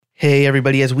Hey,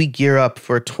 everybody, as we gear up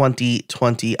for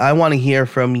 2020, I want to hear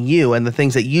from you and the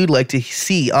things that you'd like to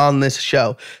see on this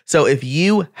show. So if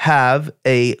you have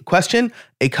a question,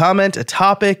 a comment, a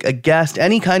topic, a guest,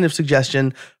 any kind of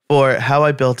suggestion for How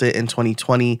I Built It in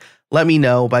 2020, let me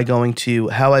know by going to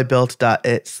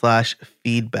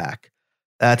howibuilt.it/feedback.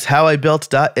 That's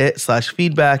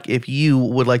howibuilt.it/feedback if you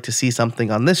would like to see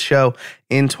something on this show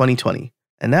in 2020.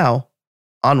 And now,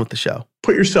 on with the show.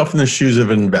 Put yourself in the shoes of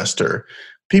an investor.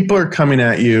 People are coming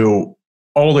at you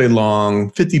all day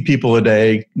long, 50 people a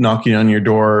day knocking on your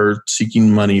door,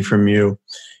 seeking money from you.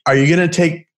 Are you going to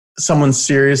take someone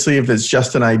seriously if it's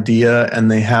just an idea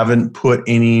and they haven't put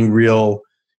any real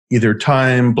either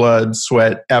time, blood,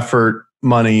 sweat, effort,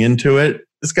 money into it?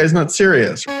 This guy's not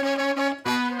serious.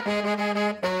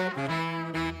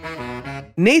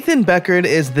 Nathan Beckard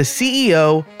is the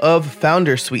CEO of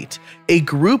FounderSuite, a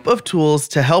group of tools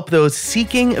to help those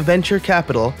seeking venture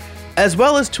capital, as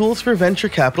well as tools for venture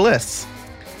capitalists.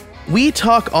 We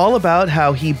talk all about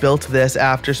how he built this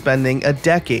after spending a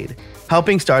decade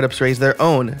helping startups raise their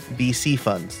own VC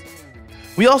funds.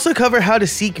 We also cover how to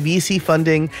seek VC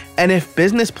funding and if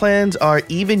business plans are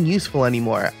even useful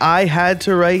anymore. I had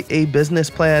to write a business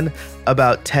plan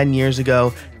about 10 years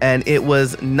ago, and it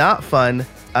was not fun.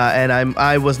 And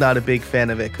I was not a big fan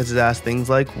of it because it asked things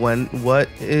like, what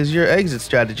is your exit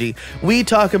strategy? We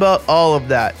talk about all of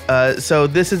that. So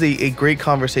this is a great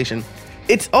conversation.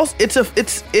 It's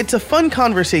a fun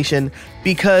conversation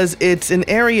because it's an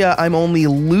area I'm only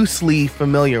loosely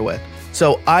familiar with.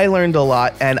 So I learned a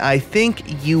lot, and I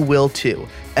think you will too.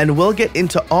 And we'll get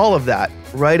into all of that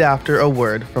right after a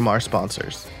word from our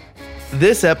sponsors.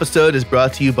 This episode is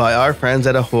brought to you by our friends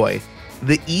at Ahoy,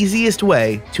 the easiest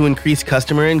way to increase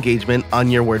customer engagement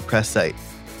on your WordPress site.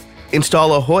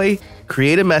 Install Ahoy,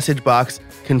 create a message box,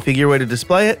 configure where to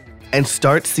display it, and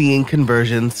start seeing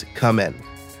conversions come in.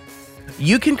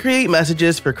 You can create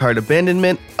messages for cart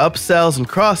abandonment, upsells and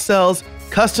cross-sells,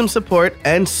 custom support,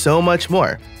 and so much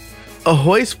more.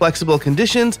 Ahoy's flexible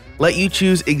conditions let you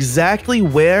choose exactly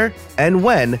where and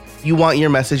when you want your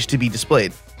message to be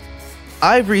displayed.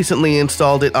 I've recently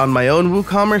installed it on my own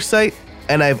WooCommerce site,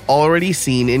 and I've already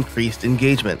seen increased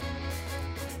engagement.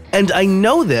 And I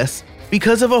know this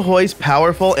because of Ahoy's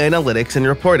powerful analytics and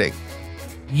reporting.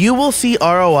 You will see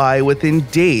ROI within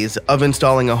days of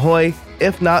installing Ahoy,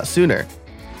 if not sooner.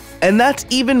 And that's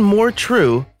even more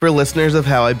true for listeners of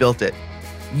How I Built It.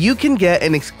 You can get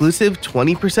an exclusive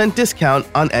 20% discount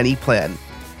on any plan.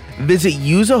 Visit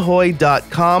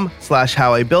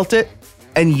useahoy.com/howibuiltit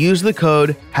and use the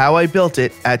code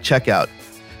HowIBuiltIt at checkout.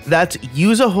 That's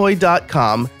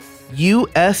useahoy.com,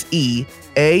 USEAHOY,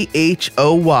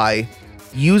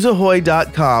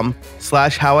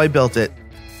 useahoy.com/howibuiltit,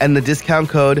 and the discount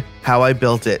code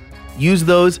HowIBuiltIt. Use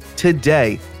those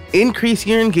today. Increase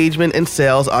your engagement and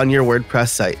sales on your WordPress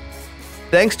site.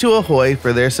 Thanks to Ahoy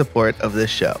for their support of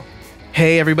this show.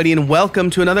 Hey everybody, and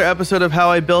welcome to another episode of How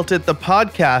I Built It, the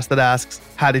podcast that asks,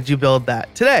 how did you build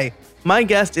that? Today, my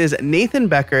guest is Nathan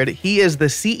Beckard. He is the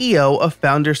CEO of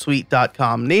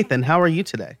FounderSuite.com. Nathan, how are you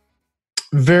today?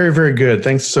 Very, very good.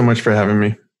 Thanks so much for having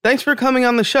me. Thanks for coming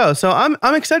on the show. So I'm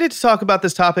excited to talk about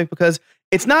this topic because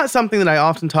it's not something that I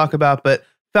often talk about, but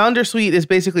FounderSuite is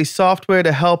basically software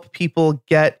to help people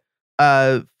get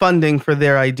funding for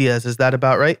their ideas. Is that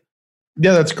about right?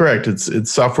 Yeah, that's correct.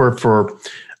 It's software for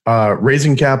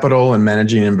raising capital and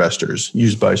managing investors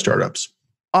used by startups.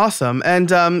 Awesome. And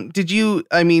did you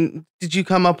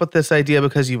come up with this idea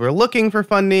because you were looking for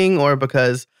funding or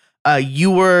because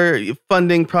you were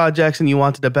funding projects and you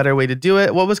wanted a better way to do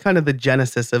it? What was kind of the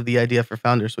genesis of the idea for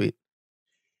FounderSuite?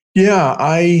 Yeah,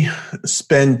 I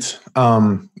spent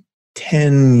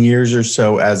 10 years or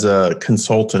so as a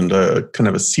consultant, a kind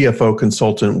of a CFO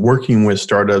consultant, working with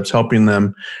startups, helping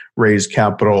them raise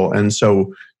capital. And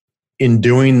so in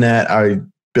doing that, I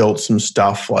built some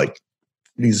stuff like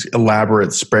these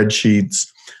elaborate spreadsheets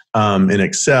in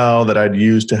Excel that I'd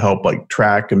use to help like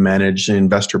track and manage the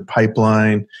investor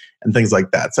pipeline and things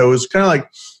like that. So it was kind of like,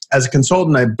 as a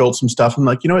consultant, I built some stuff. I'm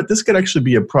like, you know what, this could actually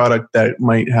be a product that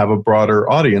might have a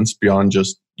broader audience beyond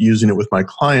just using it with my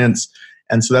clients.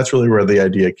 And so that's really where the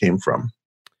idea came from.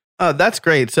 Oh, that's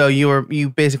great. So you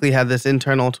basically had this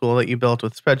internal tool that you built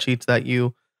with spreadsheets that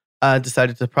you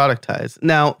decided to productize.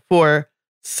 Now, for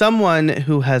someone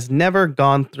who has never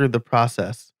gone through the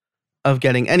process of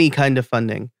getting any kind of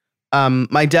funding,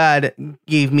 my dad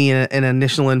gave me an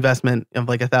initial investment of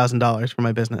like $1,000 for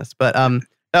my business, but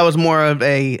that was more of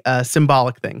a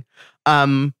symbolic thing.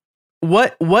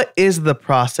 What is the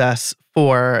process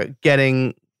for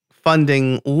getting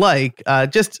funding like?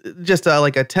 Just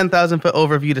like a 10,000 foot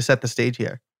overview to set the stage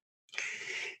here.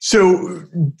 So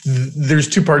there's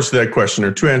two parts to that question,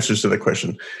 or two answers to that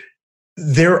question.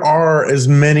 There are as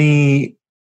many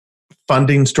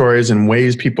funding stories and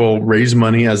ways people raise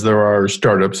money as there are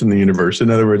startups in the universe. In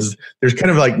other words, there's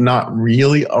kind of like not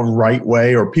really a right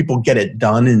way, or people get it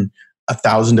done in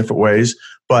 1,000 different ways.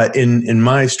 But in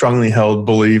my strongly held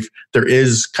belief, there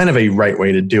is kind of a right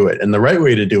way to do it. And the right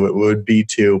way to do it would be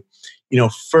to,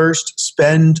 first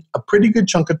spend a pretty good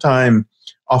chunk of time,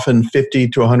 often 50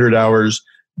 to 100 hours,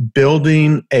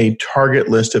 building a target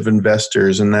list of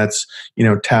investors. And that's,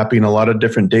 tapping a lot of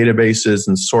different databases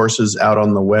and sources out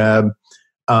on the web,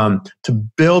 to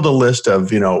build a list of,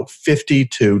 50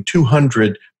 to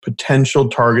 200 potential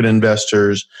target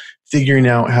investors, figuring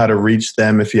out how to reach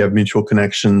them if you have mutual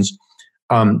connections,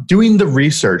 doing the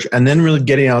research, and then really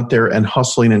getting out there and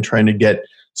hustling and trying to get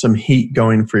some heat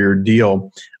going for your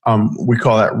deal. We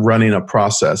call that running a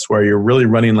process, where you're really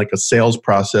running like a sales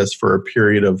process for a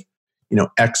period of,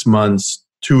 X months,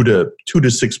 2 to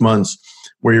 6 months,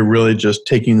 where you're really just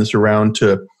taking this around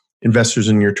to investors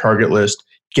in your target list,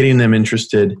 getting them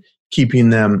interested, keeping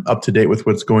them up to date with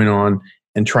what's going on,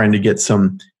 and trying to get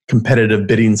some competitive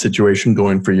bidding situation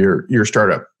going for your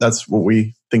startup. That's what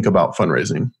we think about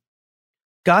fundraising.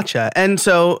 Gotcha. And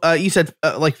so you said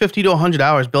like 50 to 100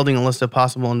 hours building a list of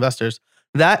possible investors.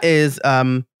 That is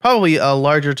probably a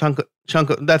larger chunk.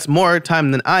 That's more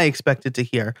time than I expected to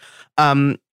hear.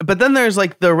 But then there's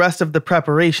like the rest of the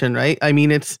preparation, right? I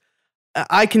mean,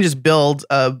 I can just build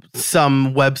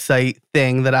some website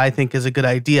thing that I think is a good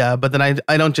idea, but then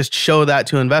I don't just show that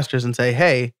to investors and say,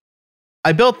 hey,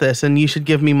 I built this and you should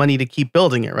give me money to keep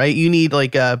building it, right? You need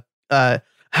like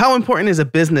how important is a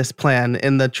business plan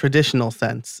in the traditional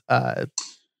sense?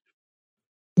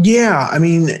 Yeah, I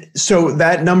mean, so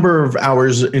that number of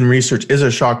hours in research is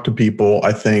a shock to people,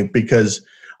 I think, because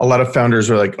a lot of founders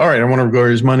are like, all right, I want to go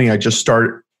raise money. I just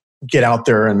get out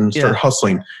there and start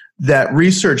hustling. That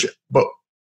research, but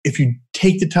if you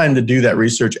take the time to do that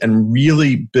research and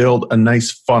really build a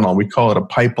nice funnel, we call it a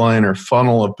pipeline or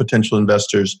funnel of potential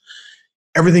investors,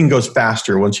 everything goes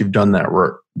faster once you've done that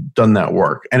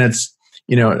work. And it's,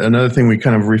 another thing we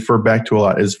kind of refer back to a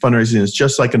lot is fundraising is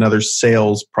just like another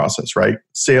sales process, right?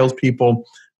 Salespeople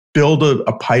build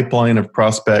a pipeline of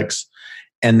prospects,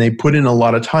 and they put in a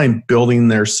lot of time building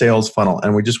their sales funnel.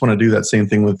 And we just want to do that same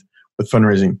thing with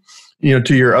fundraising.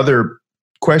 To your other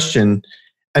question,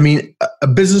 I mean, a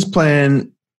business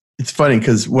plan, it's funny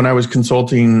because when I was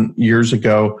consulting years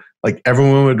ago, like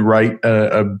everyone would write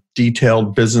a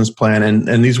detailed business plan,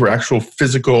 and these were actual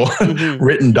physical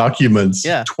written documents,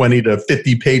 20 to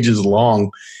 50 pages long,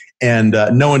 and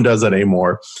no one does that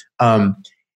anymore.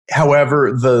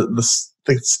 However, the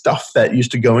stuff that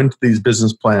used to go into these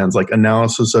business plans, like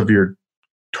analysis of your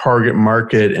target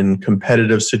market and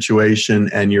competitive situation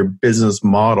and your business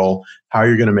model, how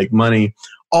you're going to make money,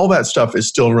 all that stuff is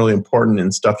still really important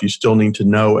and stuff you still need to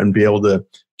know and be able to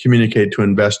communicate to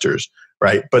investors.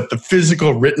 Right. But the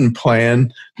physical written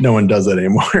plan, no one does that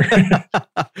anymore.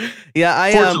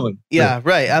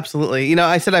 Right. Absolutely.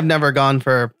 I said I've never gone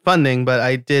for funding, but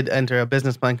I did enter a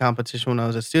business plan competition when I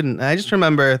was a student. And I just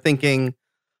remember thinking,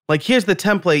 like, here's the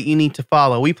template you need to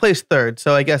follow. We placed third.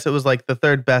 So I guess it was like the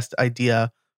third best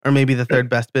idea, or maybe the third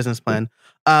best business plan.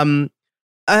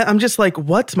 I'm just like,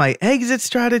 what's my exit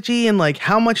strategy? And like,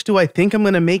 how much do I think I'm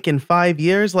going to make in 5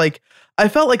 years? Like, I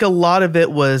felt like a lot of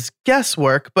it was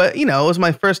guesswork, but it was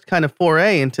my first kind of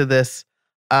foray into this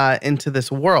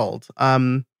world.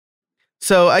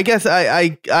 So I guess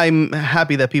I'm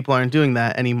happy that people aren't doing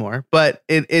that anymore, but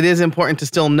it is important to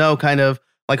still know kind of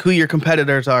like who your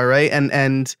competitors are, right?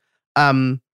 And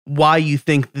why you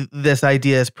think this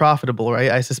idea is profitable, right?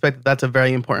 I suspect that's a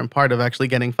very important part of actually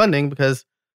getting funding, because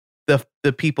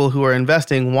the people who are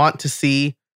investing want to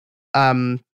see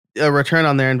a return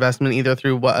on their investment, either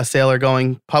through a sale or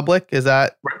going public. Is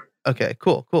that right? Okay?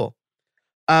 Cool.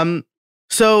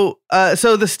 So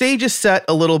the stage is set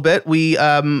a little bit. We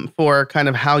for kind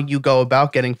of how you go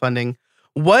about getting funding.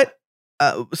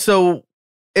 So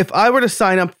if I were to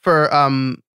sign up for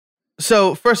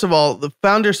so first of all, the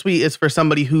Founder Suite is for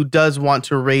somebody who does want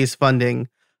to raise funding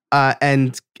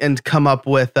and come up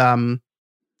with and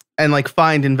like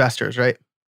find investors, right?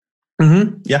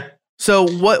 Mm-hmm. Yeah. So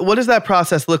what does that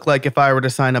process look like if I were to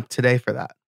sign up today for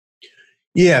that?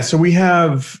 Yeah, so we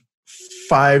have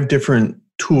 5 different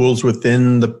tools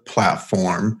within the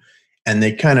platform, and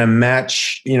they kind of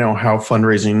match, how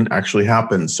fundraising actually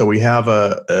happens. So we have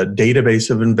a database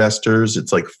of investors.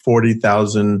 It's like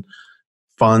 40,000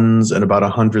 funds and about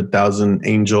 100,000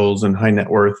 angels and high net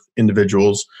worth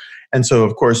individuals. And so,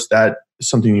 of course, that is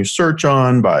something you search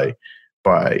on by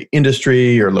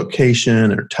industry or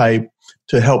location or type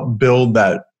to help build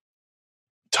that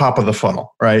top of the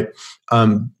funnel, right?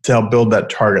 To help build that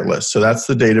target list. So that's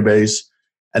the database.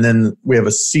 And then we have a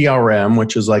CRM,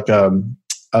 which is like a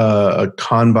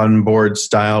Kanban board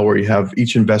style where you have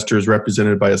each investor is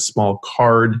represented by a small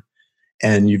card.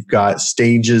 And you've got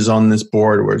stages on this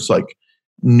board where it's like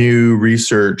new,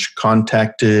 research,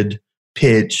 contacted,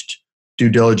 pitched, due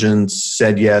diligence,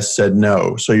 said yes, said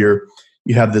no. So you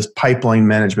have this pipeline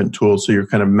management tool. So you're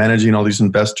kind of managing all these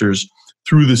investors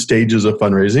through the stages of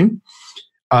fundraising.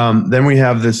 Then we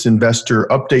have this investor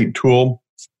update tool,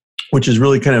 which is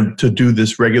really kind of to do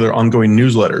this regular ongoing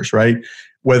newsletters, right?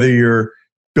 Whether you're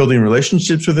building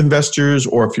relationships with investors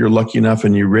or if you're lucky enough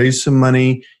and you raise some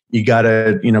money, you got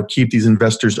to, keep these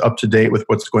investors up to date with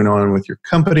what's going on with your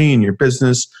company and your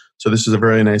business. So this is a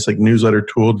very nice newsletter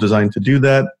tool designed to do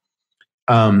that.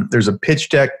 There's a pitch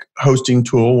deck hosting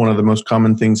tool, one of the most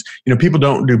common things. People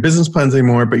don't do business plans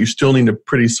anymore, but you still need a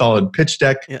pretty solid pitch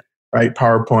deck, right?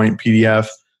 PowerPoint, PDF.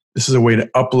 This is a way to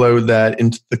upload that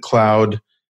into the cloud,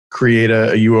 create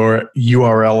a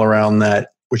URL around that,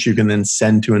 which you can then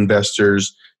send to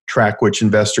investors, track which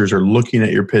investors are looking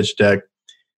at your pitch deck.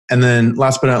 And then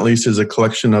last but not least is a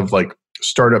collection of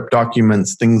startup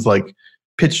documents, things like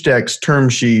pitch decks, term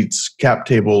sheets, cap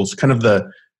tables, kind of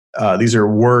these are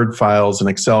Word files and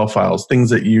Excel files, things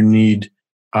that you need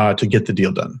to get the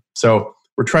deal done. So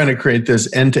we're trying to create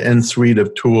this end-to-end suite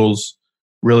of tools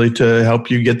really to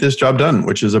help you get this job done,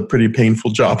 which is a pretty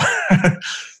painful job.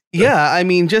 Yeah, I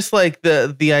mean, just like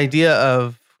the idea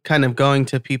of kind of going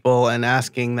to people and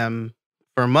asking them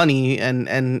for money,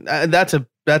 and that's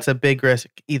a big risk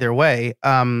either way.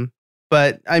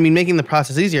 But I mean, making the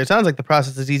process easier. It sounds like the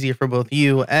process is easier for both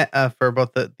you, for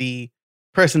both the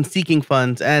person seeking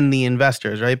funds and the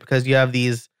investors, right? Because you have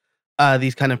these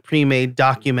kind of pre-made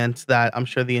documents that I'm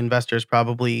sure the investors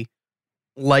probably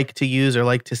like to use or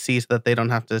like to see so that they don't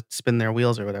have to spin their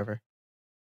wheels or whatever.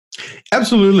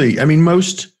 Absolutely. I mean,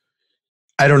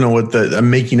 I don't know what I'm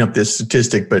making up this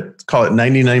statistic, but call it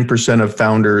 99% of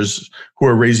founders who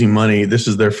are raising money, this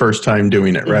is their first time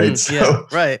doing it, right?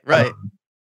 Mm-hmm. Yeah,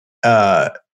 right.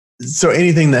 So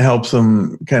anything that helps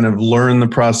them kind of learn the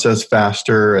process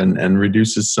faster and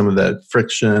reduces some of that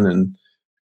friction and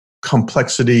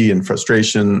complexity and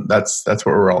frustration, that's what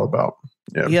we're all about.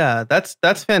 Yeah,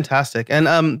 that's fantastic.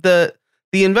 And the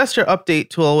investor update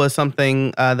tool was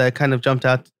something that kind of jumped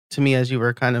out to me as you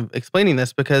were kind of explaining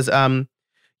this, because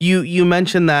you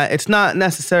mentioned that it's not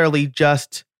necessarily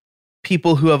just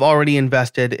people who have already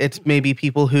invested. It's maybe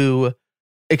people who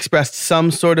expressed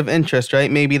some sort of interest, right?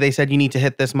 Maybe they said you need to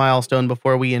hit this milestone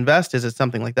before we invest. Is it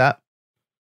something like that?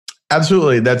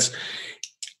 Absolutely.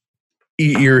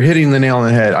 You're hitting the nail on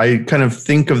the head. I kind of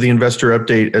think of the investor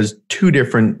update as two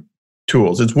different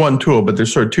tools. It's one tool, but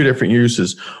there's sort of two different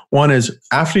uses. One is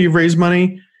after you've raised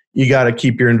money, you got to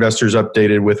keep your investors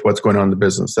updated with what's going on in the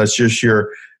business. That's just your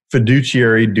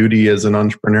fiduciary duty as an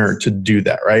entrepreneur to do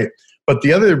that, right? But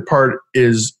the other part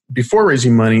is before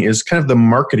raising money is kind of the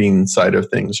marketing side of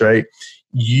things, right?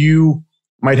 You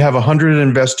might have 100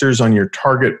 investors on your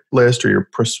target list or your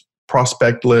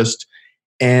prospect list,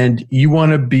 and you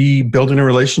want to be building a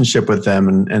relationship with them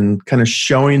and kind of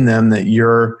showing them that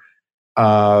you're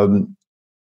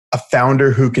a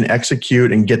founder who can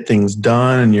execute and get things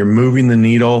done, and you're moving the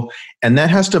needle. And that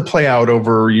has to play out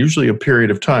over usually a period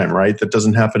of time, right? That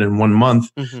doesn't happen in 1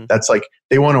 month. Mm-hmm. That's like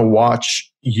they want to watch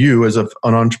you as an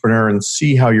entrepreneur and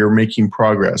see how you're making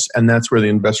progress. And that's where the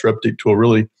investor update tool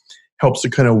really helps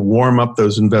to kind of warm up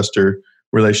those investor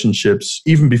relationships,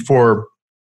 even before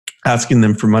asking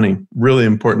them for money. Really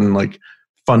important,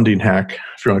 funding hack,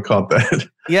 if you want to call it that.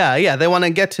 Yeah. They want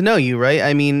to get to know you, right?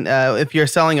 I mean, if you're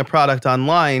selling a product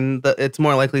online, it's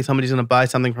more likely somebody's going to buy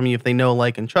something from you if they know,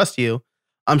 like, and trust you.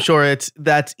 I'm sure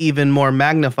that's even more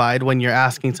magnified when you're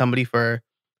asking somebody for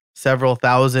several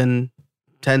thousand,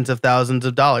 tens of thousands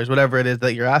of dollars, whatever it is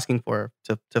that you're asking for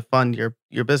to fund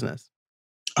your business.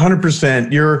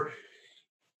 100%.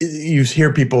 You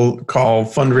hear people call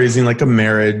fundraising like a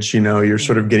marriage. You're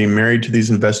sort of getting married to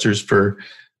these investors for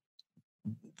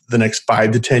the next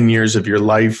 5 to 10 years of your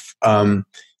life.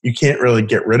 You can't really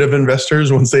get rid of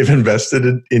investors once they've invested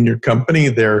in your company.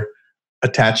 They're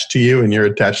attached to you and you're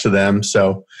attached to them.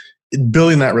 So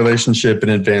building that relationship in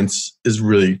advance is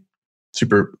really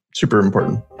super, super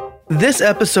important. This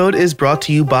episode is brought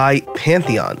to you by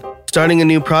Pantheon. Starting a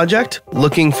new project?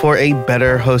 Looking for a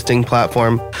better hosting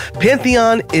platform?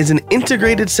 Pantheon is an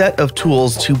integrated set of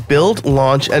tools to build,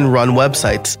 launch, and run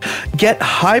websites. Get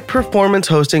high-performance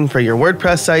hosting for your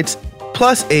WordPress sites,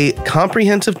 plus a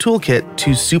comprehensive toolkit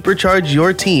to supercharge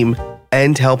your team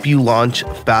and help you launch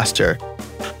faster.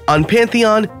 On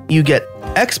Pantheon, you get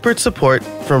expert support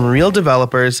from real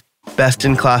developers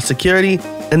best-in-class security,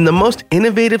 and the most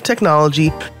innovative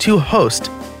technology to host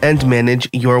and manage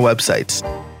your websites.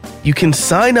 You can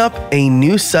sign up a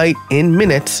new site in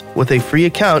minutes with a free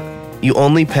account. You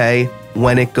only pay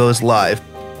when it goes live.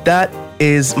 That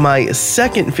is my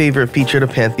second favorite feature to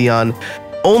Pantheon,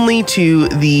 only to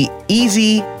the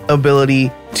easy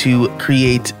ability to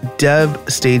create dev,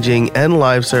 staging, and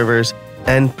live servers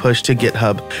and push to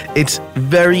GitHub. It's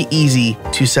very easy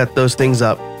to set those things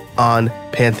up on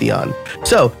Pantheon.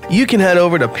 So you can head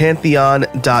over to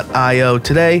pantheon.io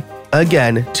today,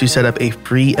 again, to set up a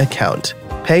free account.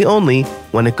 Pay only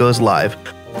when it goes live.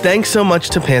 Thanks so much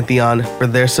to Pantheon for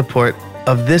their support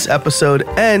of this episode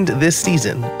and this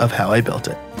season of How I Built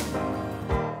It.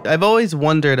 I've always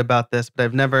wondered about this, but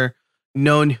I've never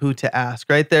known who to ask,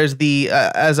 right? There's the,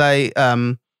 as I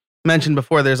mentioned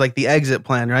before, there's like the exit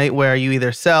plan, right? Where you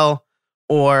either sell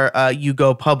or you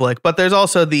go public. But there's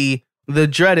also the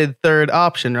dreaded third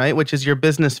option, right? Which is your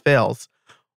business fails.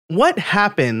 What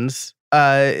happens,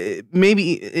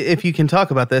 maybe if you can talk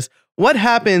about this, what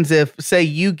happens if, say,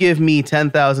 you give me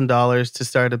 $10,000 to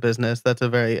start a business? That's a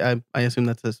very, I assume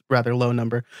that's a rather low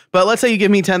number. But let's say you give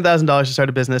me $10,000 to start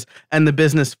a business and the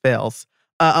business fails.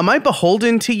 Am I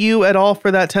beholden to you at all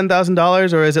for that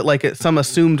 $10,000, or is it like some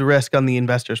assumed risk on the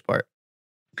investor's part?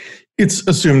 It's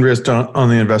assumed risk on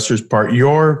the investor's part.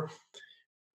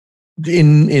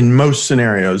 In most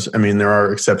scenarios, I mean, there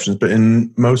are exceptions, but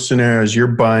in most scenarios, you're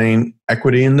buying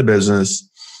equity in the business,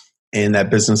 and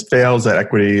that business fails, that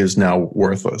equity is now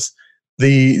worthless.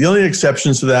 The only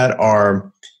exceptions to that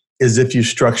is if you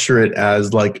structure it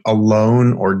as like a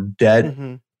loan or debt.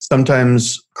 Mm-hmm.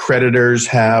 Sometimes creditors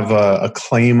have a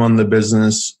claim on the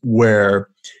business where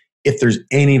if there's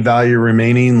any value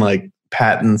remaining, like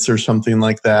patents or something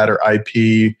like that, or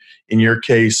IP, in your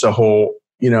case, a whole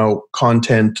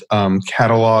content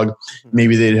catalog,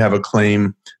 maybe they'd have a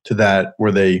claim to that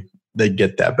where they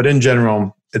get that. But in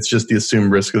general, it's just the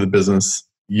assumed risk of the business.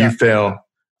 You fail,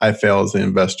 I fail as an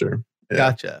investor. Yeah.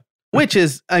 Gotcha. Which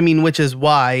is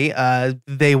why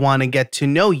they want to get to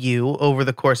know you over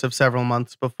the course of several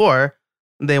months before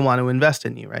they want to invest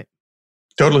in you, right?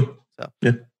 Totally. So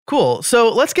yeah. Cool.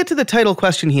 So let's get to the title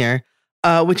question here,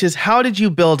 which is, how did you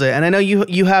build it? And I know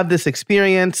you have this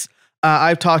experience.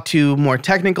 I've talked to more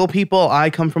technical people. I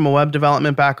come from a web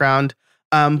development background,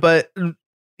 but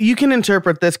you can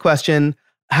interpret this question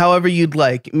however you'd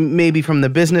like, maybe from the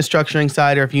business structuring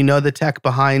side, or if you know the tech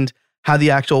behind how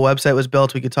the actual website was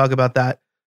built, we could talk about that.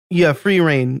 You have free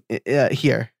reign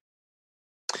here.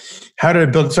 How did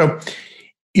I build? So,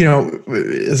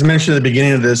 as I mentioned at the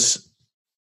beginning of this,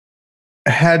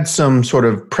 I had some sort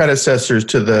of predecessors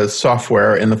to the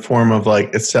software in the form of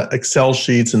like Excel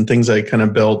sheets and things I kind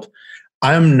of built.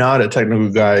 I'm not a technical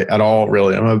guy at all,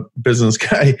 really. I'm a business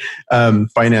guy,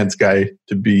 finance guy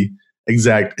to be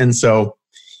exact. And so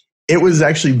it was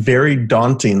actually very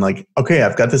daunting. Like, okay,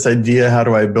 I've got this idea. How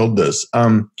do I build this?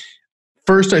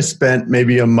 First, I spent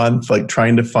maybe a month like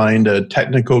trying to find a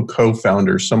technical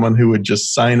co-founder, someone who would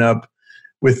just sign up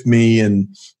with me and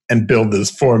build this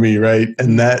for me, right?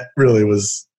 And that really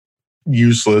was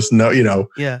useless. No,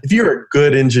 if you're a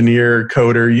good engineer,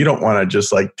 coder, you don't want to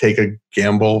just like take a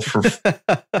gamble for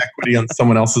equity on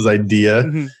someone else's idea.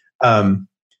 Mm-hmm.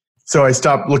 So I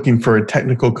stopped looking for a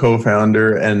technical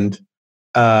co-founder and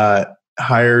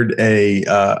hired a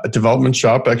development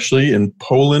shop actually in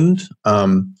Poland.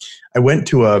 I went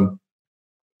to a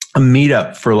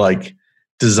meetup for like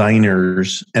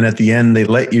designers, and at the end they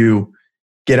let you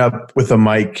get up with a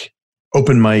mic,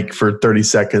 open mic for 30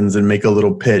 seconds and make a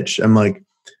little pitch. I'm like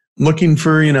looking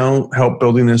for, help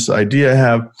building this idea I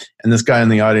have. And this guy in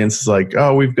the audience is like,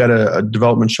 oh, we've got a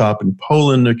development shop in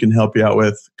Poland that can help you out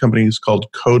with. Company is called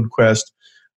CodeQuest.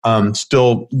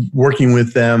 Still working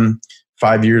with them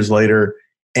 5 years later.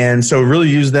 And so really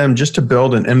use them just to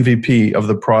build an MVP of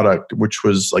the product, which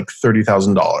was like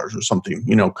 $30,000 or something,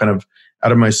 kind of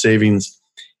out of my savings,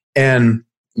 and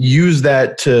use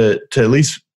that to at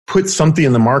least put something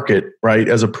in the market, right,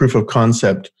 as a proof of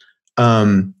concept.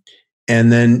 And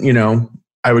then,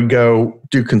 I would go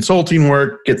do consulting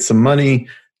work, get some money,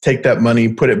 take that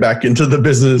money, put it back into the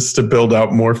business to build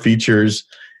out more features.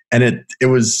 And it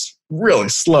was really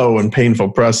slow and painful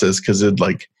process because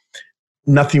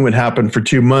nothing would happen for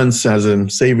 2 months as I'm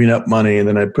saving up money. And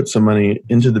then I put some money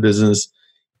into the business.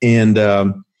 And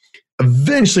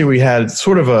eventually we had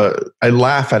sort of I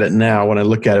laugh at it now when I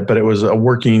look at it, but it was a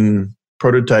working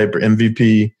prototype or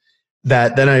MVP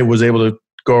that then I was able to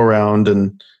go around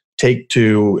and take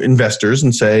to investors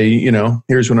and say,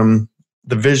 here's the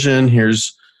vision,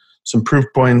 here's some proof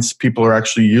points. People are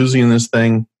actually using this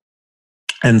thing.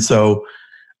 And so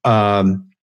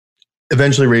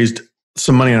eventually raised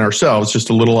some money on ourselves, just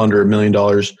a little under $1 million,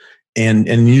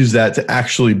 and use that to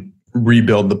actually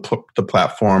rebuild the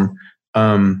platform,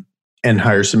 and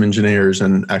hire some engineers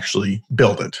and actually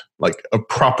build it like a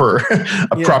proper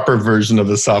proper version of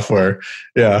the software.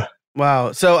 Yeah.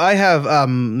 Wow. So I have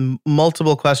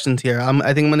multiple questions here.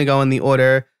 I think I'm going to go in the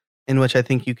order in which I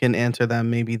think you can answer them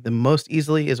maybe the most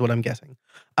easily is what I'm guessing.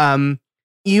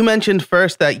 You mentioned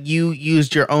first that you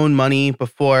used your own money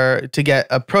before to get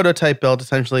a prototype built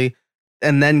essentially,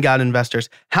 and then got investors.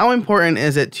 How important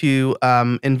is it to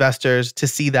investors to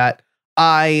see that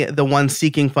I, the one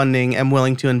seeking funding, am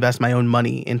willing to invest my own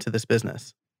money into this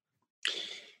business?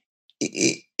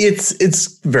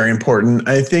 It's very important.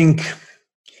 I think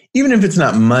even if it's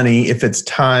not money, if it's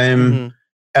time,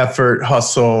 effort,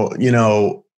 hustle, you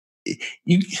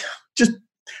just,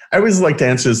 I always like to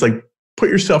answer this, like, put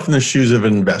yourself in the shoes of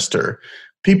an investor.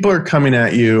 People are coming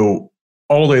at you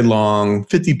all day long,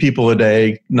 50 people a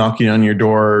day knocking on your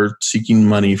door, seeking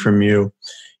money from you.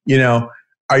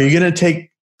 Are you going to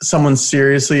take someone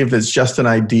seriously if it's just an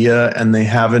idea and they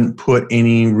haven't put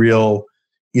any real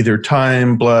either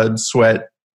time, blood, sweat,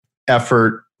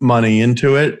 effort, money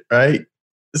into it, right?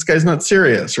 This guy's not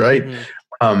serious, right?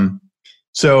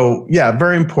 So yeah,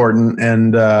 very important.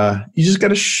 And you just got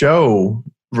to show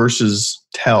versus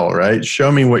tell, right?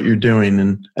 Show me what you're doing.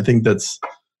 And I think that's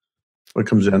what it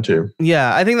comes down to.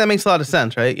 Yeah, I think that makes a lot of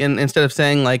sense, right? And instead of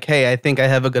saying like, hey, I think I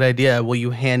have a good idea, will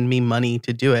you hand me money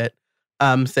to do it?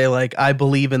 Say like, I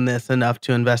believe in this enough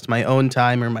to invest my own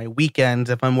time or my weekends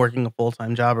if I'm working a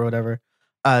full-time job or whatever,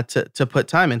 to put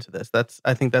time into this.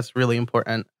 I think that's really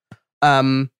important.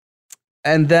 And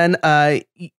then the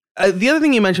other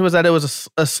thing you mentioned was that it was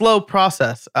a slow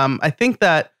process. I think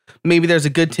that maybe there's a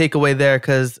good takeaway there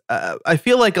because I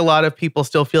feel like a lot of people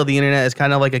still feel the internet is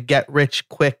kind of like a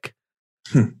get-rich-quick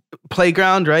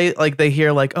playground, right? Like they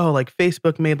hear like, oh, like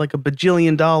Facebook made like $1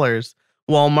 bajillion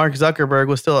while Mark Zuckerberg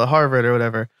was still at Harvard or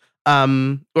whatever.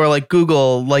 Or like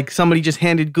Google, like somebody just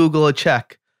handed Google a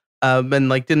check and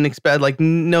like didn't expect like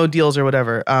no deals or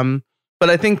whatever. But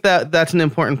I think that that's an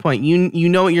important point. You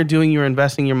know what you're doing, you're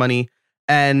investing your money,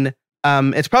 and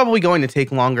it's probably going to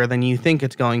take longer than you think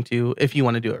it's going to if you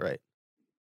want to do it right.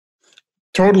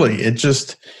 Totally. It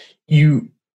just,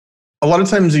 a lot of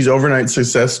times these overnight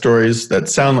success stories that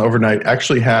sound overnight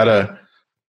actually had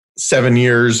 7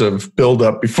 years of build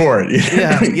up before it.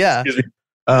 Yeah.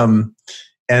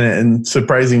 And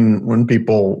surprising when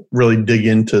people really dig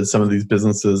into some of these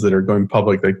businesses that are going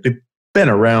public, like they've been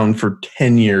around for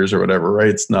 10 years or whatever, right?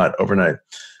 It's not overnight.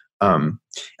 And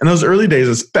those early days,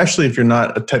 especially if you're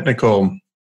not if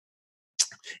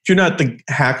you're not the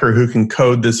hacker who can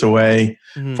code this away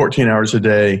 14 hours a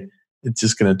day, it's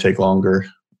just going to take longer,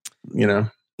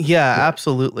 Yeah,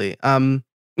 absolutely. I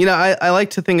like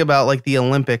to think about like the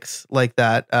Olympics like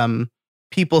that.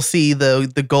 People see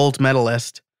the gold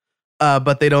medalist,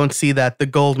 but they don't see that the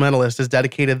gold medalist has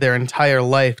dedicated their entire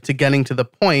life to getting to the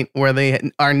point where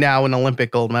they are now an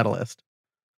Olympic gold medalist.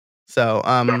 So,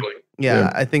 Totally.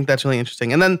 yeah, I think that's really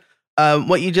interesting. And then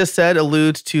what you just said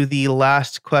alludes to the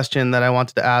last question that I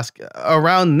wanted to ask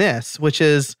around this, which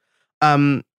is,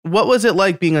 what was it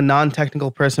like being a non-technical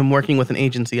person working with an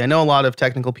agency? I know a lot of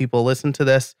technical people listen to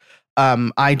this.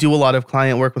 I do a lot of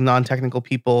client work with non-technical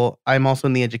people. I'm also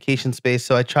in the education space,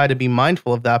 so I try to be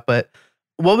mindful of that. But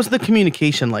what was the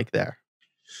communication like there?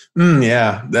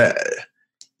 Yeah,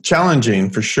 challenging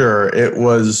for sure. It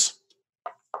was.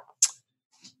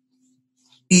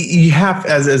 You have,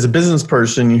 as a business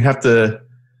person, you have to,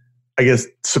 I guess,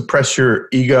 suppress your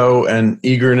ego and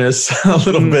eagerness a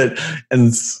little bit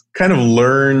and kind of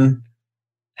learn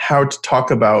how to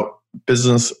talk about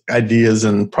business ideas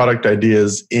and product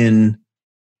ideas in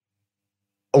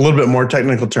a little bit more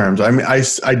technical terms. I mean,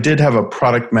 I did have a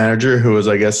product manager who was,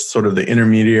 I guess, sort of the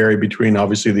intermediary between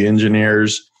obviously the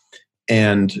engineers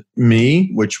and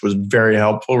me, which was very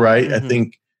helpful, right? I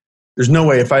think there's no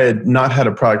way if I had not had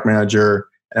a product manager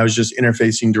and I was just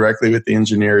interfacing directly with the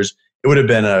engineers, it would have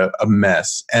been a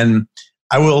mess. And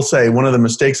I will say one of the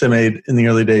mistakes I made in the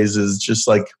early days is just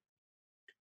like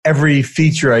every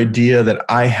feature idea that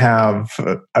I have,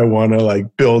 I want to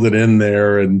like build it in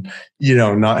there, and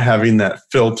not having that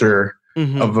filter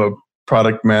of a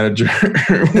product manager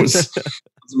was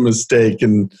a mistake.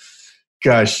 And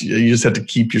gosh, you just have to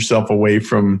keep yourself away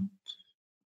from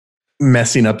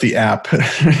messing up the app.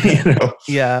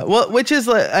 Yeah, well, which is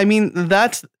like, I mean,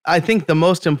 that's I think the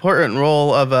most important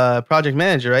role of a project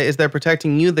manager, right? Is they're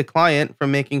protecting you, the client,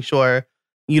 from making sure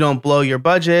you don't blow your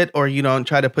budget or you don't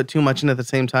try to put too much in at the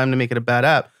same time to make it a bad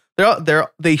app.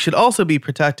 They should also be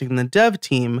protecting the dev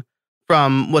team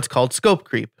from what's called scope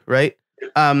creep, right?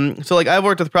 So like I've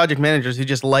worked with project managers who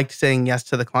just liked saying yes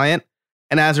to the client.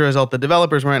 And as a result, the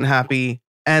developers weren't happy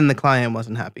and the client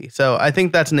wasn't happy. So I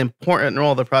think that's an important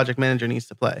role the project manager needs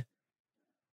to play.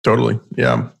 Totally.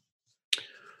 Yeah.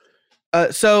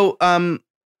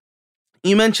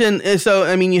 You mentioned,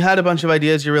 you had a bunch of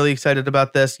ideas. You're really excited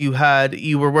about this.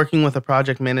 You were working with a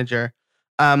project manager.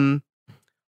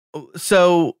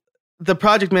 So the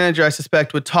project manager, I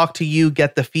suspect, would talk to you,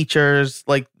 get the features,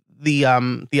 like the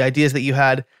ideas that you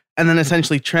had, and then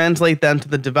essentially translate them to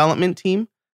the development team.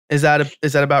 Is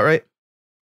that about right?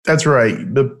 That's right.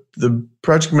 The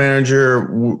project manager,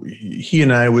 he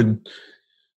and I would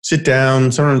sit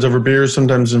down, sometimes over beers,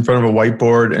 sometimes in front of a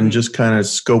whiteboard, and just kind of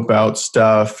scope out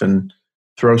stuff and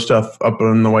throw stuff up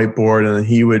on the whiteboard. And then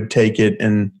he would take it.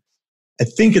 And I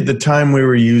think at the time we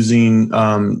were using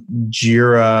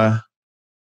Jira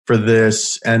for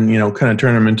this, and kind of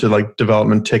turn them into like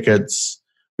development tickets.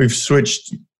 We've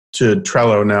switched to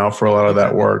Trello now for a lot of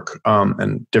that work,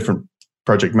 and different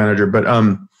project manager. But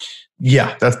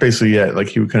yeah, that's basically it. Like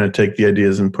he would kind of take the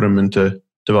ideas and put them into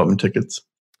development tickets.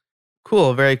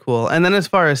 Cool, very cool. And then as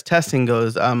far as testing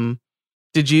goes,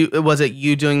 was it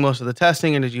you doing most of the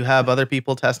testing, or did you have other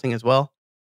people testing as well?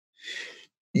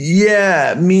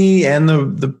 Yeah, me and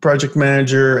the project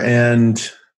manager, and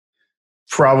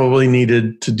probably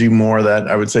needed to do more of that.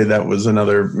 I would say that was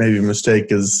another maybe mistake,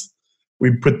 is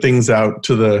we put things out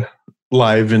to the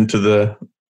live into the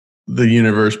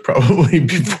universe probably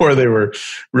before they were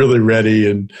really ready,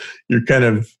 and you're kind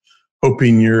of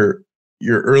hoping your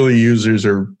early users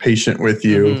are patient with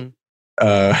you,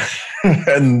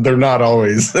 and they're not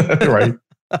always right.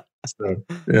 So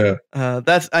yeah,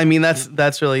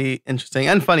 that's really interesting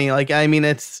and funny. Like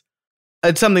it's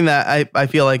something that I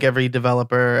feel like every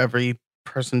developer, every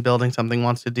person building something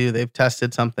wants to do. They've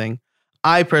tested something.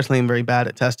 I personally am very bad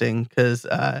at testing because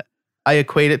I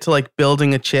equate it to like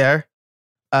building a chair.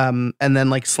 And then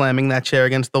like slamming that chair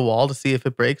against the wall to see if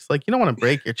it breaks. Like you don't want to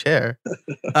break your chair.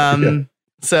 Yeah.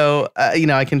 So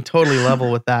I can totally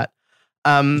level with that.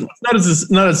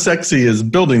 It's not as sexy as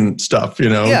building stuff,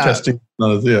 Yeah. Testing.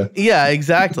 Yeah,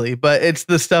 exactly. But it's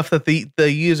the stuff that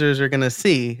the users are going to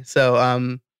see.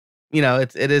 So,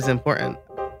 it is important.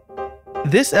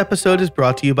 This episode is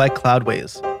brought to you by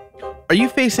Cloudways. Are you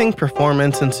facing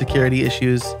performance and security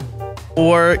issues,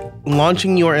 or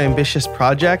launching your ambitious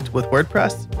project with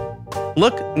WordPress?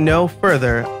 Look no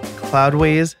further.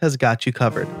 Cloudways has got you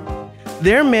covered.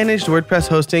 Their managed WordPress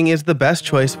hosting is the best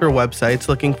choice for websites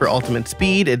looking for ultimate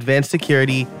speed, advanced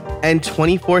security, and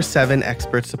 24/7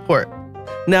 expert support.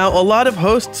 Now, a lot of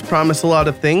hosts promise a lot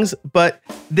of things, but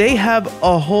they have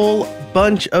a whole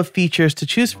bunch of features to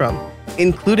choose from,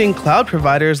 including cloud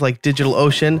providers like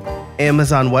DigitalOcean,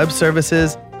 Amazon Web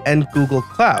Services, and Google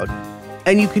Cloud.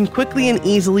 And you can quickly and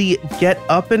easily get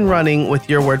up and running with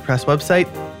your WordPress website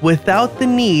without the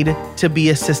need to be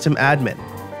a system admin.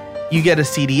 You get a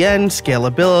CDN,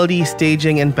 scalability,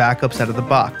 staging, and backups out of the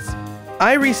box.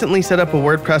 I recently set up a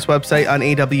WordPress website on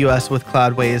AWS with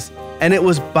Cloudways, and it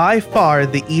was by far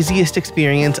the easiest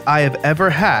experience I have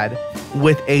ever had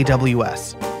with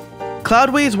AWS.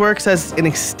 Cloudways works as an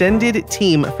extended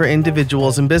team for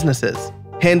individuals and businesses,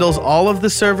 handles all of the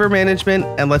server management,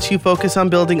 and lets you focus on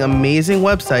building amazing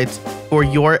websites for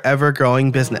your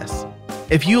ever-growing business.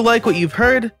 If you like what you've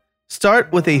heard,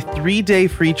 start with a 3-day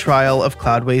free trial of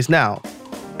Cloudways now.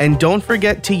 And don't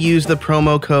forget to use the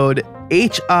promo code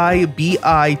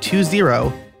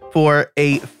HIBI20 for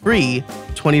a free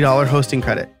 $20 hosting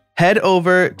credit. Head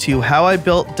over to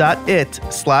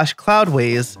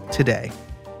howibuilt.it/Cloudways today.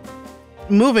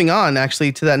 Moving on,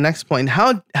 actually, to that next point,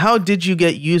 how did you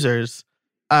get users?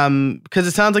 Because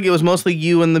it sounds like it was mostly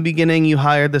you in the beginning. You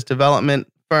hired this development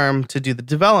firm to do the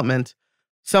development.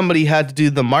 Somebody had to do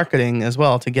the marketing as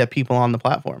well to get people on the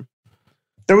platform.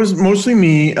 That was mostly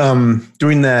me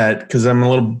doing that, because I'm a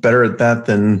little better at that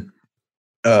than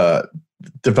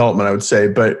development, I would say.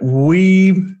 But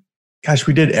we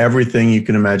did everything you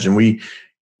can imagine. We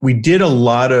did a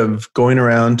lot of going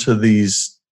around to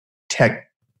these tech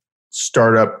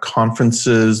startup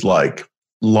conferences like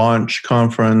Launch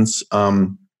Conference,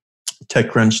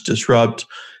 TechCrunch Disrupt,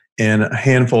 and a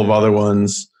handful of other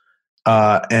ones.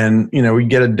 And we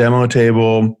get a demo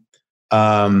table,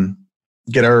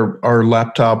 get our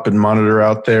laptop and monitor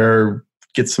out there,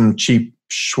 get some cheap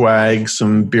swag,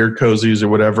 some beer cozies or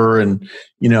whatever, and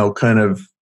kind of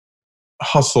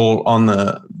hustle on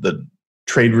the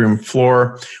trade room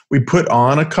floor. We put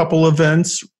on a couple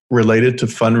events related to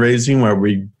fundraising where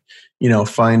we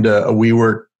find a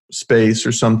WeWork space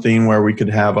or something where we could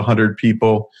have 100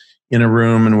 people in a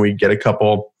room, and we'd get a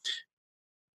couple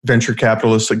venture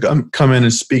capitalists that come in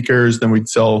as speakers. Then we'd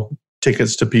sell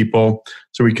tickets to people.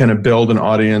 So we kind of build an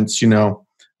audience,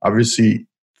 obviously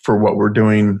for what we're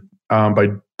doing by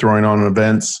throwing on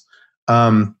events.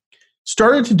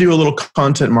 Started to do a little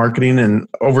content marketing, and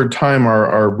over time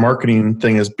our marketing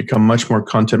thing has become much more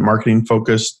content marketing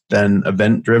focused than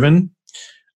event driven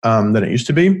than it used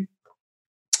to be.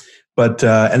 But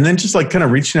and then just like kind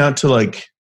of reaching out to like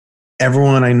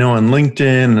everyone I know on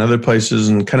LinkedIn and other places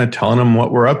and kind of telling them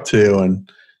what we're up to, and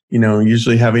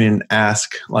usually having an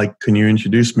ask like, can you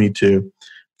introduce me to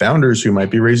founders who might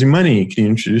be raising money? Can you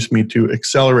introduce me to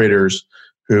accelerators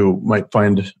who might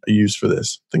find a use for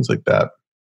this? Things like that.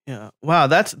 Yeah. Wow,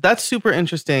 that's super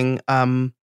interesting.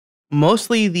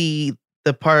 Mostly the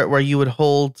part where you would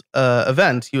hold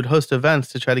events, you would host events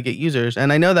to try to get users.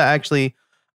 And I know that actually,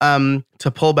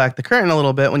 to pull back the curtain a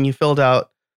little bit, when you filled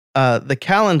out the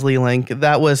Calendly link,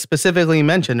 that was specifically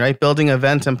mentioned, right? Building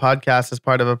events and podcasts as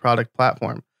part of a product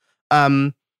platform.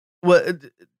 What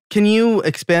can you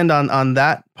expand on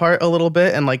that part a little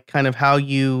bit, and like kind of how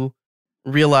you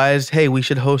realized, hey, we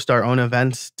should host our own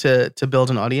events to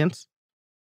build an audience?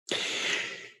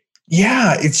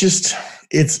 Yeah,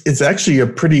 it's actually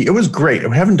it was great.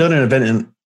 We haven't done an event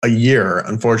in a year,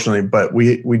 unfortunately, but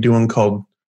we do one called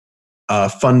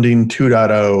Funding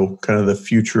 2.0, kind of the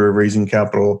future of raising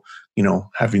capital,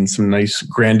 having some nice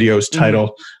grandiose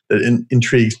title that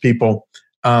intrigues people.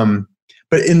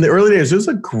 But in the early days, it was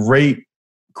a great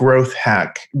growth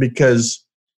hack because,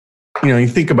 you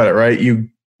think about it, right? You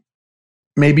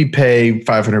maybe pay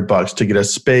 $500 to get a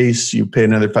space. You pay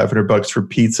another $500 for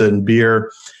pizza and beer.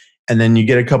 And then you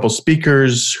get a couple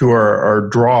speakers who are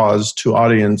draws to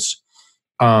audience.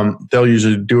 They'll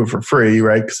usually do it for free,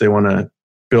 right? Because they want to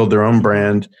build their own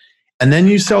brand. And then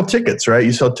you sell tickets, right?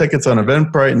 You sell tickets on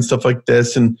Eventbrite and stuff like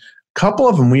this. And a couple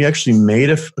of them, we actually made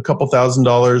a couple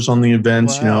 $1,000s on the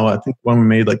events. Wow. I think one we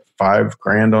made like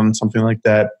 $5,000 on something like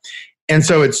that. And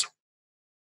so it's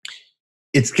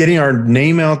getting our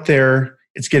name out there.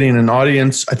 It's getting an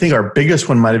audience. I think our biggest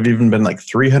one might have even been like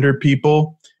 300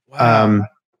 people. Wow.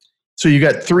 So you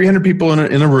got 300 people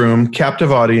in a room,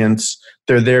 captive audience.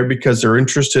 They're there because they're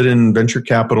interested in venture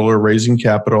capital or raising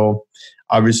capital.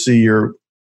 Obviously, you're,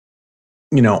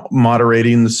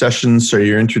 moderating the sessions. So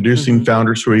you're introducing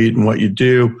Founder Suite and what you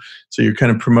do. So you're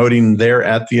kind of promoting there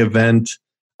at the event.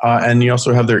 And you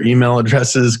also have their email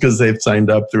addresses because they've signed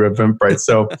up through Eventbrite.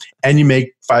 So, and you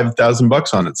make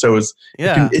 $5,000 on it. So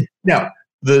now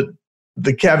the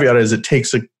caveat is it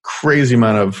takes a crazy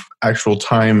amount of actual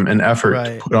time and effort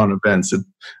to put on events,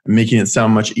 making it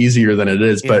sound much easier than it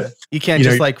is. Yeah. But you can't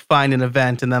just like find an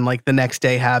event and then like the next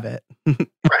day have it.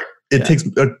 Right. It takes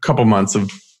a couple months of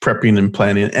prepping and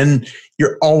planning. And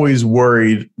you're always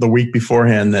worried the week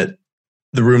beforehand that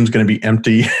the room's going to be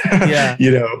empty. Yeah.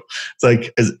 It's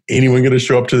like, is anyone going to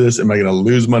show up to this? Am I going to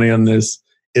lose money on this?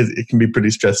 It can be pretty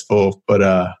stressful, but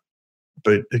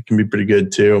it can be pretty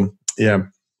good too. Yeah.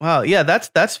 Wow. Yeah,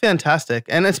 that's fantastic.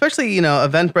 And especially,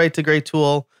 Eventbrite's a great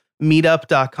tool.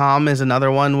 Meetup.com is another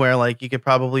one where like you could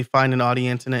probably find an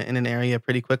audience in an area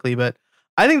pretty quickly. But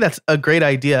I think that's a great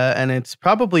idea, and it's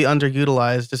probably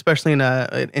underutilized, especially in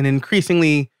an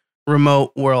increasingly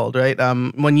remote world, right?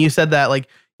 When you said that, like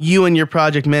you and your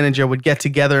project manager would get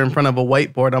together in front of a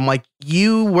whiteboard, I'm like,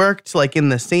 you worked like in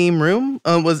the same room?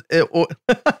 Was it?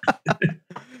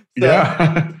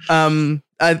 Yeah.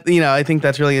 I think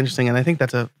that's really interesting, and I think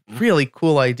that's a really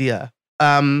cool idea.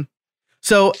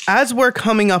 So as we're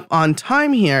coming up on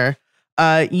time here,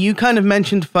 you kind of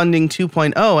mentioned Funding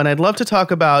 2.0, and I'd love to talk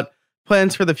about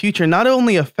plans for the future, not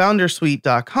only of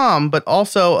FounderSuite.com, but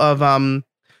also of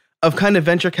kind of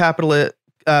venture capital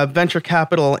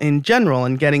in general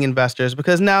and getting investors,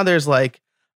 because now there's like,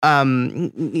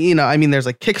 there's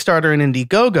like Kickstarter and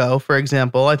Indiegogo, for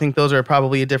example. I think those are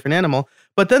probably a different animal.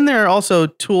 But then there are also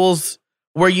tools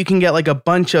where you can get like a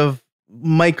bunch of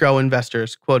micro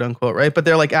investors, quote unquote, right? But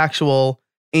they're like actual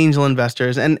angel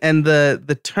investors. And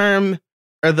the term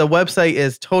or the website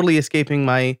is totally escaping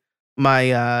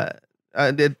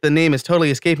the name is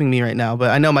totally escaping me right now,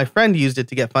 but I know my friend used it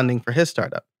to get funding for his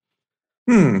startup.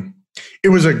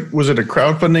 Was it a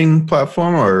crowdfunding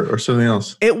platform or something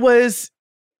else? It wasn't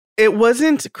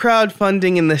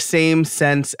crowdfunding in the same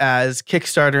sense as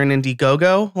Kickstarter and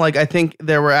Indiegogo. Like, I think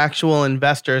there were actual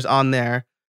investors on there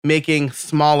making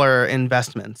smaller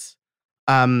investments.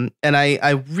 And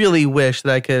I really wish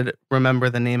that I could remember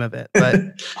the name of it.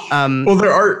 But well,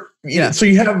 there are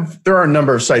there are a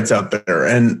number of sites out there,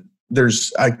 and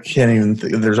there's a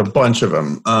bunch of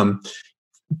them.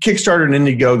 Kickstarter and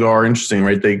Indiegogo are interesting,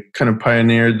 right? They kind of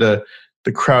pioneered the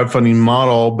crowdfunding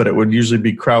model, but it would usually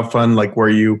be crowdfund like where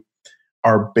you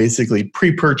are basically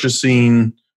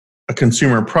pre-purchasing a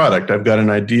consumer product. I've got an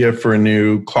idea for a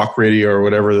new clock radio or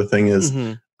whatever the thing is,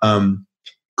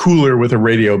 cooler with a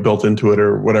radio built into it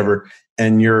or whatever.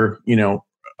 And you're,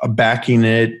 backing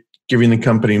it, giving the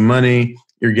company money.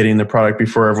 You're getting the product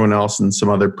before everyone else and some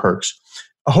other perks.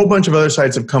 A whole bunch of other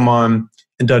sites have come on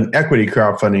and done equity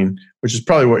crowdfunding, which is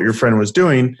probably what your friend was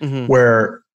doing,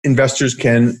 where investors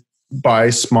can buy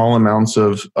small amounts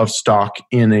of stock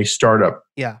in a startup.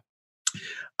 Yeah.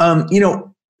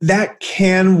 That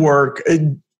can work.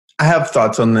 I have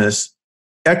thoughts on this.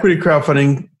 Equity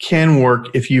crowdfunding can work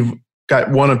if you've got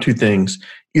one of two things.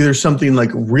 Either something like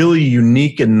really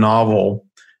unique and novel.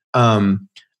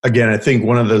 Again, I think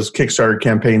one of those Kickstarter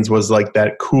campaigns was like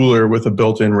that cooler with a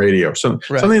built-in radio.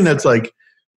 Something that's like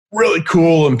really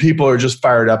cool and people are just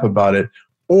fired up about it.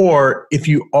 Or if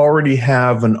you already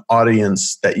have an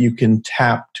audience that you can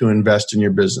tap to invest in your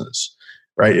business,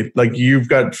 right? If, like you've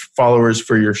got followers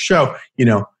for your show,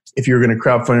 if you're going to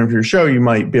crowdfund for your show, you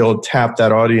might be able to tap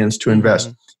that audience to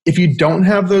invest. If you don't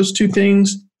have those two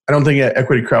things, I don't think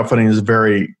equity crowdfunding is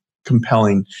very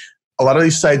compelling. A lot of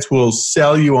these sites will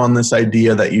sell you on this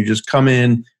idea that you just come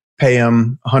in, pay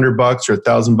them $100 or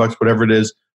 $1,000, whatever it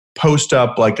is, post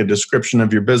up like a description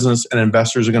of your business, and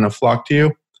investors are going to flock to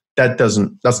you.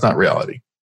 That's not reality.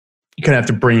 You kind of have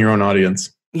to bring your own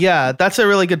audience. Yeah, that's a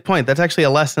really good point. That's actually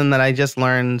a lesson that I just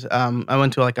learned. I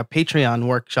went to like a Patreon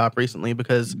workshop recently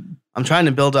because I'm trying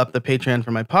to build up the Patreon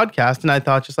for my podcast. And I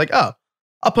thought just like, I'll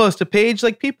post a page,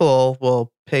 like people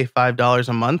will pay $5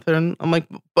 a month. And I'm like,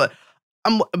 but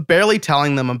I'm barely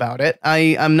telling them about it.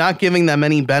 I'm not giving them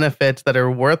any benefits that are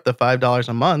worth the $5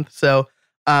 a month. So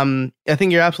I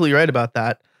think you're absolutely right about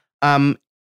that.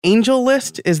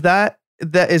 AngelList, is that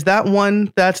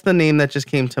one? That's the name that just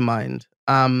came to mind.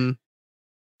 So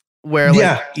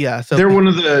they're one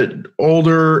of the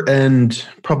older and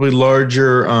probably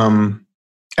larger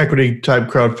equity type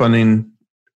crowdfunding.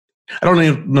 I don't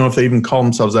even know if they even call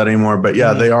themselves that anymore, but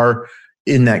they are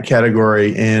in that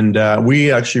category. And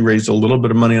we actually raised a little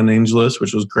bit of money on AngelList,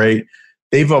 which was great.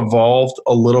 They've evolved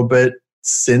a little bit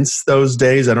since those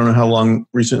days. I don't know how long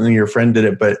recently your friend did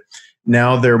it, but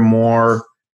now they're more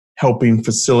helping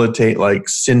facilitate like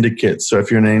syndicates. So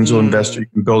if you're an angel investor, you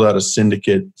can build out a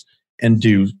syndicate and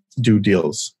do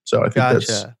deals. So I think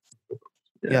that's...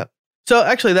 Yeah. So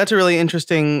actually, that's a really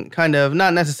interesting kind of,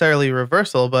 not necessarily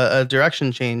reversal, but a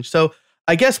direction change. So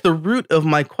I guess the root of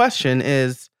my question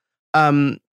is,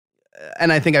 and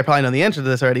I think I probably know the answer to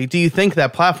this already. Do you think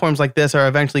that platforms like this are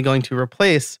eventually going to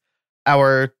replace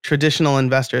our traditional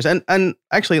investors? And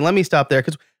actually, let me stop there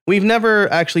because we've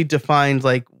never actually defined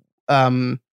like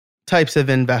types of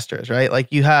investors, right?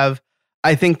 Like you have,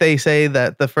 I think they say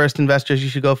that the first investors you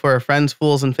should go for are friends,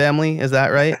 fools, and family. Is that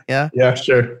right? Yeah. Yeah,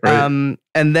 sure. Right.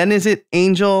 And then is it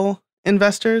angel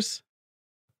investors?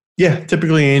 Yeah,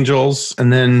 typically angels,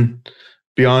 and then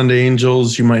beyond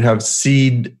angels, you might have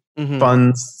seed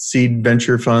funds, seed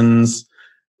venture funds,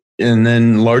 and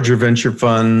then larger venture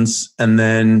funds. And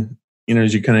then,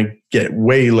 as you kind of get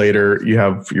way later, you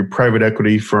have your private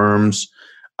equity firms.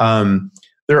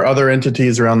 There are other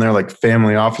entities around there like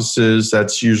family offices.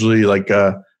 That's usually like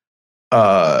an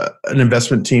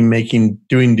investment team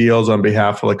doing deals on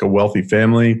behalf of like a wealthy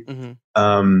family.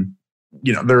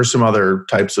 There are some other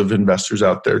types of investors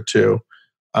out there too.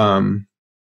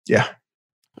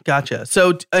 Gotcha.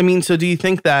 So, so do you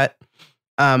think that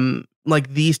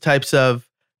like these types of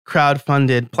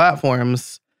crowdfunded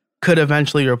platforms could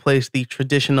eventually replace the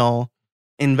traditional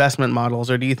investment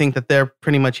models? Or do you think that they're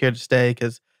pretty much here to stay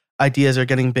because ideas are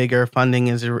getting bigger, funding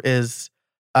is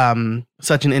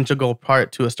such an integral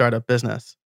part to a startup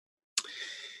business?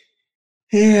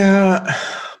 Yeah.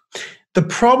 The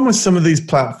problem with some of these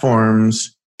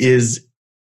platforms is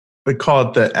we call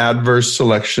it the adverse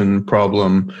selection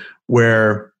problem,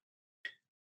 where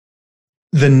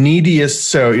the neediest,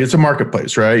 so it's a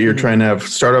marketplace, right? You're trying to have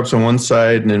startups on one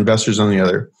side and investors on the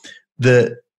other.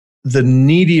 The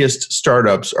neediest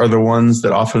startups are the ones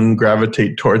that often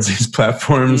gravitate towards these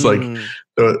platforms. Like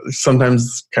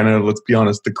sometimes kind of, let's be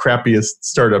honest, the crappiest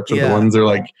startups are the ones that are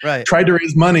like, tried to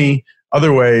raise money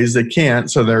other ways, they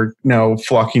can't. So they're now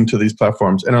flocking to these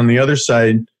platforms. And on the other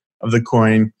side of the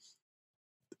coin,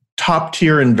 top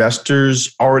tier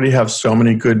investors already have so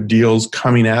many good deals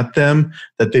coming at them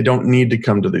that they don't need to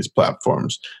come to these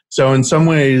platforms. So in some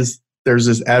ways, there's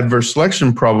this adverse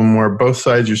selection problem where both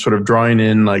sides are sort of drawing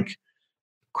in like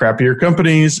crappier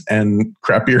companies and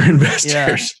crappier investors.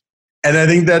 Yeah. And I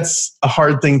think that's a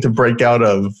hard thing to break out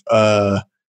of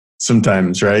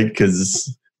sometimes, right?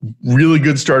 Because really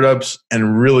good startups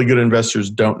and really good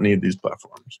investors don't need these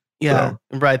platforms. Yeah,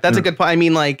 so, right. That's a good point. I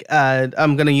mean, like,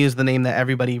 I'm going to use the name that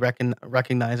everybody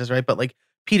recognizes, right? But like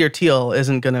Peter Thiel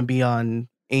isn't going to be on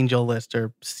AngelList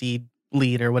or Seed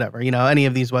Lead or whatever, any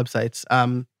of these websites,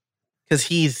 because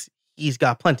he's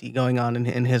got plenty going on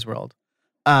in his world.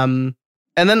 And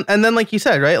then like you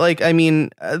said, right? Like, I mean,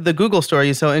 the Google story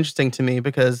is so interesting to me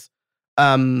because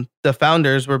the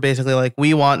founders were basically like,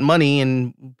 we want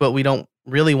money, but we don't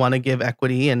really want to give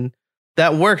equity, and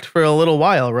that worked for a little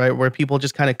while, right? Where people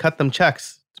just kind of cut them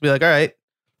checks to be like, all right,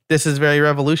 this is very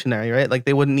revolutionary, right? Like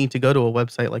they wouldn't need to go to a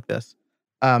website like this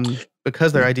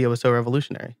because their idea was so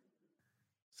revolutionary.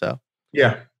 So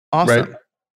yeah, awesome. Right.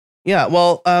 Yeah.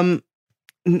 Well,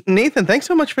 Nathan, thanks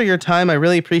so much for your time. I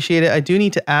really appreciate it. I do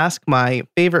need to ask my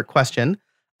favorite question,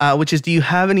 which is, do you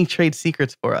have any trade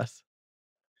secrets for us?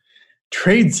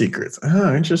 Trade secrets.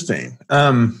 Oh, interesting.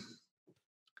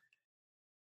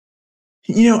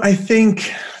 I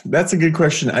think that's a good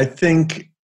question. I think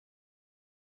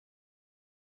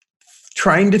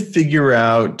trying to figure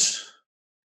out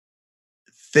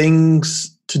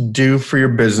things to do for your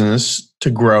business to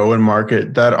grow and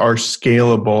market that are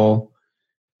scalable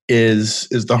is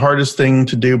the hardest thing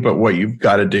to do, but what you've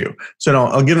got to do. So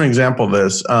I'll give an example of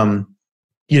this.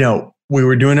 We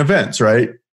were doing events,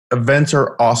 right? Events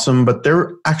are awesome, but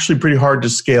they're actually pretty hard to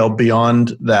scale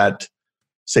beyond that,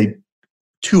 say,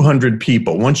 200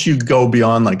 people. Once you go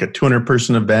beyond like a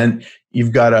 200-person event,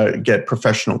 you've got to get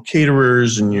professional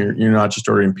caterers, and you're not just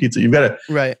ordering pizza. You've got to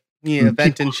right. Yeah,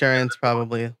 event insurance,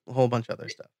 probably a whole bunch of other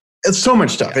stuff. It's so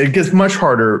much stuff. Yeah. It gets much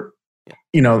harder,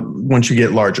 once you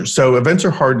get larger. So events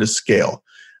are hard to scale.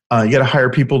 You got to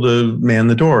hire people to man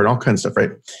the door and all kinds of stuff,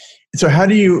 right? So how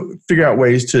do you figure out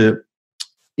ways to,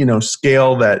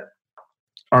 scale that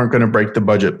aren't going to break the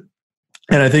budget?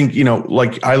 And I think,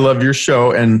 like I love your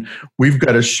show, and we've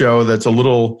got a show that's a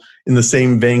little in the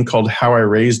same vein called How I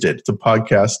Raised It. It's a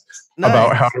podcast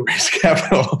about how to raise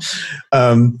capital.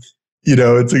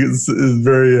 It's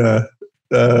very,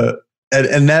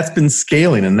 and that's been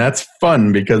scaling, and that's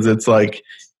fun because it's like,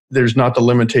 there's not the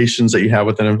limitations that you have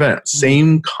with an event.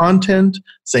 Same content,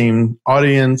 same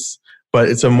audience, but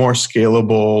it's a more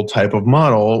scalable type of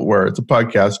model where it's a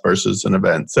podcast versus an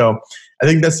event. So I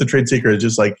think that's the trade secret, is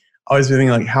just like always thinking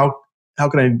like, how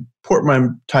can I put my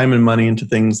time and money into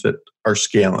things that are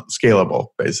scalable,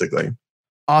 basically.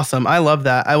 Awesome. I love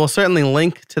that. I will certainly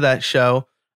link to that show.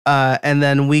 And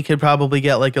then we could probably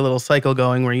get like a little cycle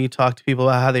going where you talk to people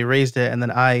about how they raised it, and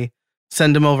then I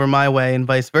send them over my way and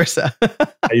vice versa.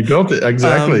 You built it.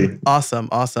 Exactly. Awesome.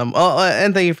 Well,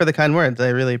 and thank you for the kind words. I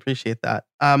really appreciate that.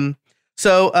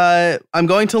 So I'm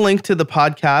going to link to the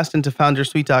podcast and to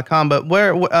foundersuite.com, but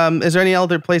where is there any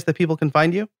other place that people can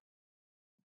find you?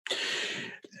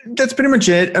 That's pretty much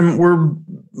it. We're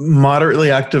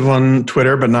moderately active on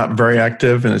Twitter, but not very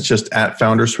active. And it's just at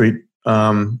FounderSuite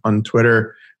on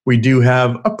Twitter. We do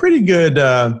have a pretty good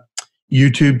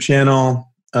YouTube channel,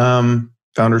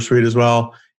 FounderSuite as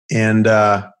well, and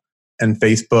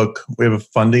Facebook. We have a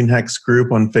Funding Hacks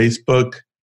group on Facebook.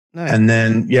 Nice. And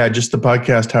then, just the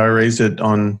podcast, How I Raised It,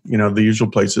 on the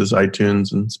usual places,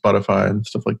 iTunes and Spotify and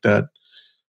stuff like that.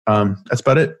 That's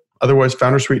about it. Otherwise,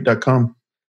 foundersuite.com.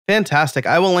 Fantastic.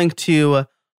 I will link to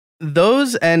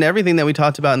those and everything that we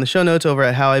talked about in the show notes over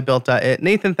at howibuilt.it.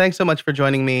 Nathan, thanks so much for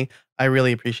joining me. I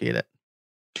really appreciate it.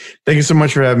 Thank you so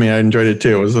much for having me. I enjoyed it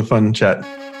too. It was a fun chat.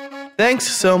 Thanks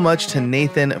so much to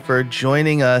Nathan for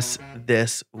joining us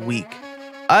this week.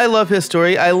 I love his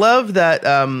story. I love that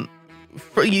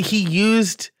he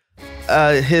used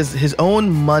his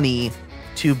own money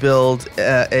to build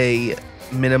a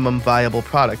minimum viable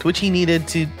product, which he needed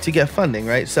to get funding,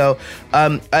 right? So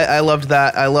I loved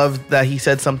that. I loved that he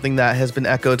said something that has been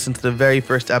echoed since the very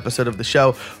first episode of the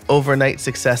show. Overnight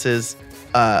successes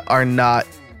are not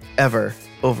ever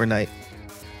overnight.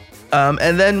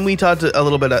 And then we talked a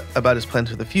little bit about his plans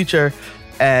for the future,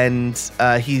 and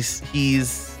his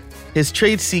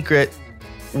trade secret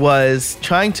was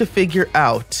trying to figure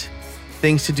out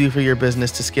things to do for your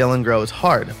business to scale and grow is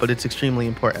hard, but it's extremely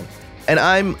important. And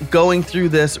I'm going through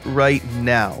this right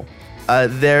now.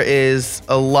 There is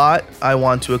a lot I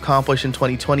want to accomplish in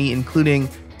 2020, including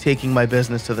taking my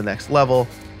business to the next level,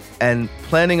 and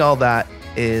planning all that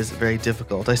is very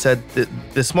difficult. I said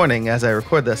this morning, as I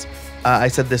record this,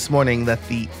 that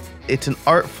it's an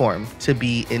art form to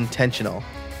be intentional.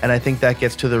 And I think that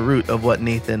gets to the root of what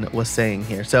Nathan was saying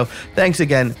here. So thanks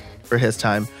again for his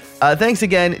time. Thanks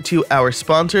again to our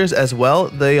sponsors as well.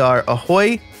 They are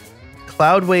Ahoy,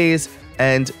 Cloudways,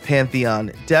 and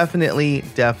Pantheon. Definitely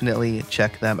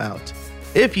check them out.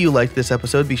 If you liked this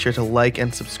episode, be sure to like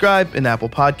and subscribe in Apple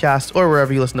Podcasts or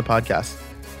wherever you listen to podcasts.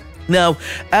 Now,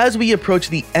 as we approach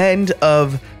the end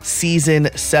of Season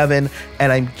 7,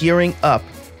 and I'm gearing up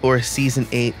for Season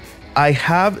 8, I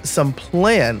have some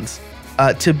plans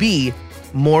to be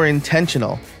more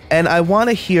intentional. And I want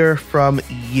to hear from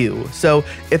you. So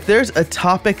if there's a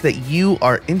topic that you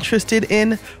are interested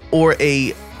in or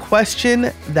a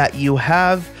question that you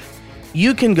have,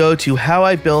 you can go to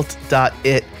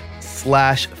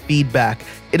howibuilt.it/feedback.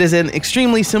 It is an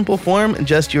extremely simple form,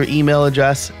 just your email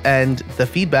address and the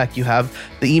feedback you have.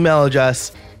 The email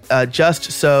address,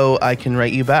 just so I can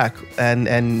write you back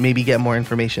and maybe get more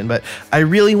information. But I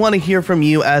really want to hear from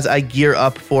you as I gear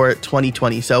up for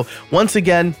 2020. So once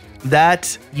again,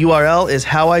 that URL is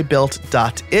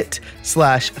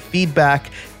howibuilt.it/feedback.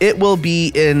 It will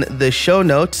be in the show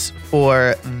notes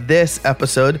for this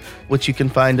episode, which you can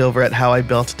find over at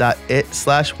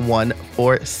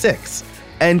howibuilt.it/146.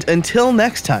 And until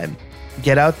next time,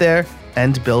 get out there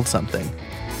and build something.